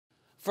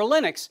For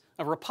Linux,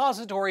 a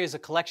repository is a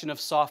collection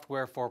of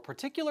software for a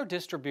particular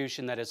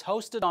distribution that is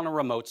hosted on a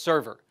remote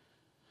server.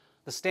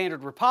 The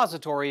standard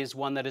repository is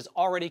one that is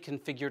already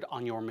configured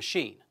on your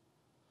machine.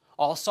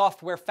 All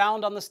software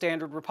found on the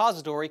standard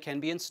repository can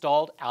be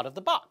installed out of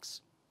the box.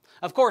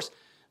 Of course,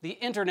 the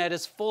internet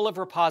is full of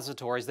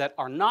repositories that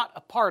are not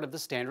a part of the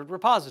standard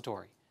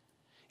repository.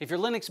 If your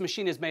Linux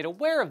machine is made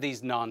aware of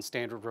these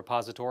non-standard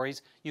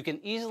repositories, you can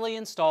easily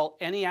install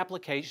any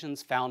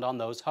applications found on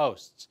those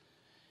hosts.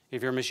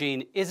 If your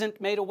machine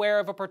isn't made aware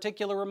of a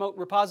particular remote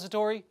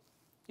repository,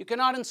 you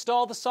cannot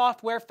install the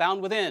software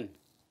found within.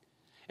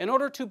 In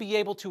order to be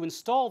able to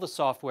install the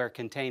software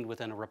contained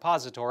within a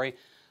repository,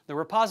 the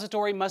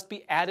repository must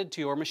be added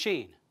to your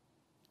machine.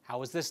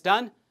 How is this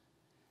done?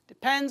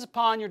 Depends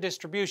upon your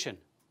distribution.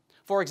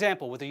 For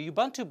example, with a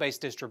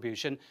Ubuntu-based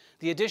distribution,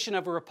 the addition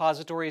of a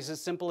repository is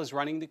as simple as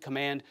running the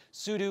command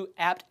sudo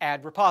apt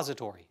add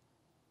repository.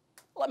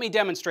 Let me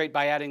demonstrate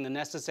by adding the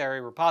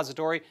necessary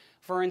repository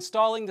for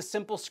installing the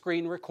Simple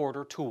Screen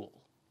Recorder tool.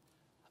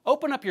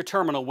 Open up your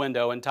terminal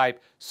window and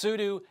type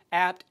sudo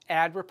apt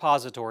add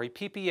repository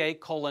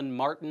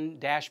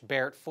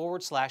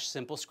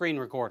ppa:/martin-barrett/simple screen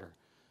recorder.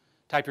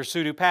 Type your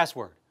sudo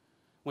password.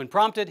 When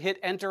prompted, hit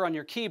enter on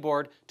your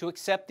keyboard to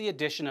accept the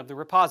addition of the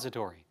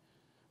repository.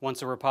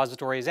 Once a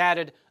repository is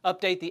added,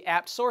 update the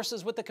apt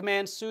sources with the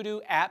command sudo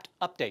apt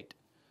update.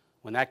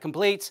 When that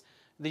completes,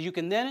 you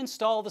can then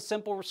install the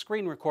Simple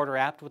Screen Recorder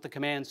apt with the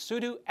command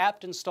sudo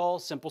apt install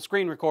Simple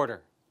Screen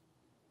Recorder.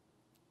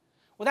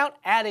 Without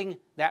adding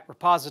that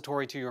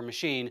repository to your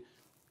machine,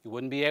 you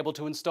wouldn't be able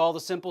to install the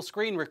Simple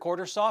Screen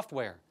Recorder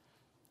software,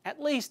 at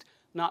least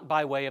not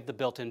by way of the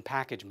built-in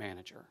package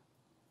manager.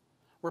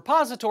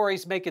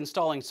 Repositories make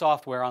installing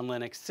software on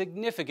Linux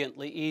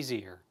significantly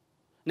easier.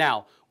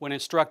 Now, when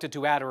instructed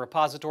to add a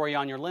repository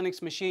on your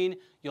Linux machine,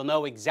 you'll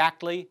know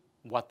exactly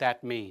what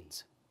that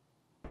means.